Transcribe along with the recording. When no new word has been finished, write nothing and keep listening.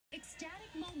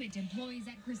moment, employees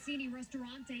at Crissini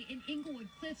Ristorante in Inglewood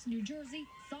Cliffs, New Jersey,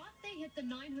 thought they hit the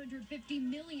 $950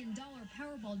 million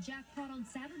Powerball jackpot on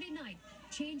Saturday night,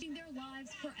 changing their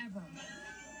lives forever.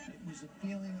 It was a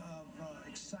feeling of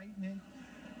excitement,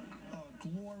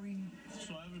 glory.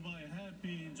 So everybody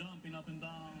happy, jumping up and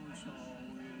down, so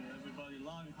everybody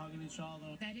laughing, hugging each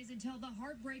other. That is until the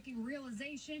heartbreaking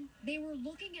realization they were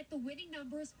looking at the winning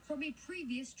numbers from a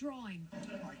previous drawing.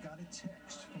 I got a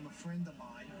text from a friend of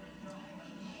mine,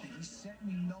 and he sent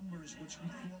me numbers which we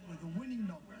thought were the winning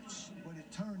numbers, but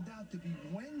it turned out to be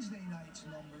Wednesday night's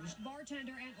numbers.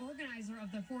 Bartender and organizer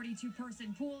of the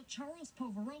 42-person pool, Charles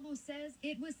Poveromo, says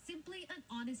it was simply an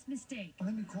honest mistake.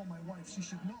 Let me call my wife. She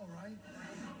should know, right?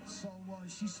 So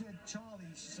she said,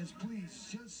 Charlie, she says, please,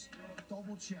 just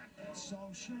double check. So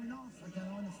sure enough, I got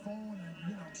on the phone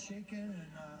and, I'm shaking,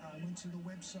 and I went to the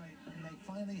website, and they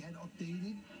finally had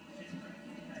updated,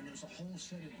 and there's a whole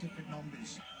set of different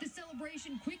numbers. The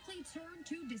celebration quickly turned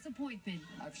to disappointment.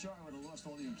 I'm sure I would have lost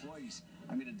all the employees.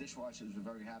 I mean, the dishwashers were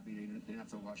very happy they didn't have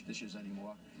to wash dishes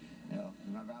anymore.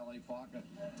 My valet Parker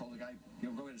told the guy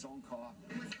he'll go in his own car.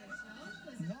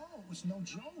 No, it was no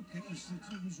joke. It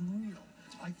was real.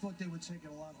 I thought they would take it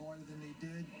a lot harder than they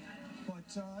did.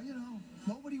 But,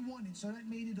 nobody won it, so that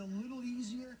made it a little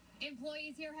easier.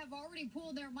 Employees here have already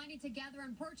pooled their money together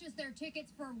and purchased their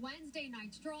tickets for Wednesday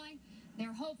night's drawing.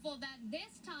 They're hopeful that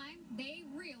this time they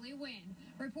really win.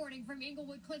 Reporting from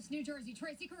Inglewood Cliffs, New Jersey,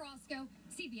 Tracy Carrasco,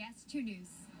 CBS 2 News.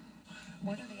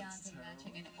 What are the odds of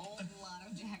matching an old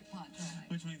lotto jackpot drawing?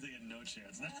 Which means they get no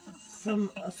chance now.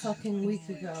 From a fucking week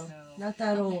ago. Not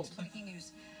that old. Breaking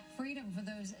news. Freedom for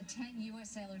those 10 U.S.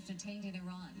 sailors detained in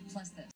Iran. Plus this.